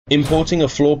Importing a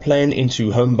floor plan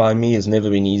into HomeByMe has never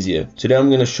been easier. Today I'm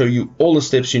going to show you all the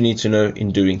steps you need to know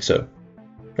in doing so.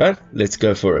 Right, let's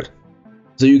go for it.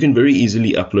 So you can very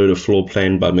easily upload a floor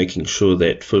plan by making sure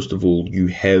that first of all you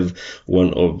have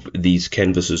one of these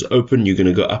canvases open. You're going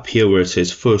to go up here where it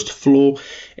says first floor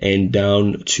and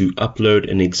down to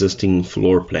upload an existing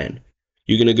floor plan.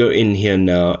 You're going to go in here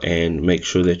now and make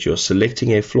sure that you're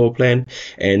selecting a floor plan,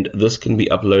 and this can be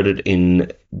uploaded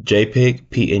in JPEG,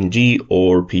 PNG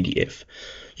or PDF.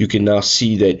 You can now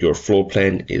see that your floor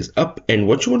plan is up, and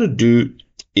what you want to do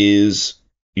is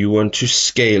you want to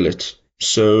scale it.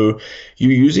 So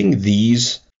you're using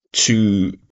these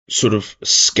to sort of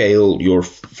scale your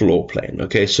floor plan.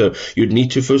 Okay, so you'd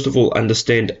need to first of all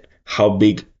understand how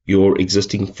big your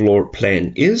existing floor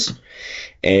plan is,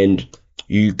 and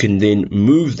you can then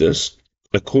move this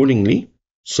accordingly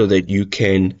so that you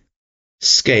can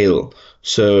scale.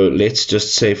 So let's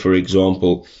just say, for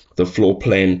example, the floor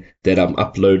plan that I'm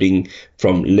uploading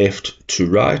from left to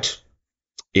right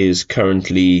is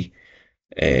currently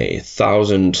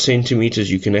 1,000 centimeters.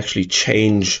 You can actually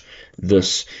change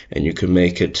this and you can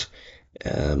make it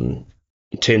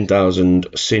 10,000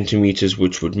 centimeters,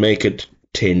 which would make it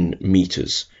 10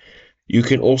 meters. You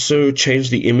can also change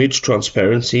the image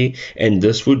transparency, and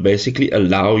this would basically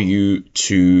allow you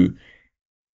to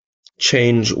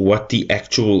change what the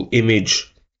actual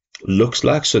image looks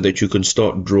like so that you can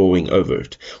start drawing over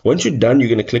it. Once you're done, you're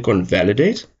going to click on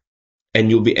validate, and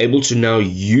you'll be able to now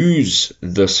use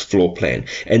this floor plan.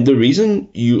 And the reason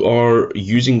you are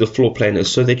using the floor plan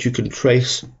is so that you can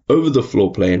trace over the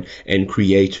floor plan and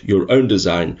create your own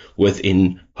design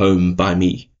within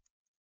HomeByMe.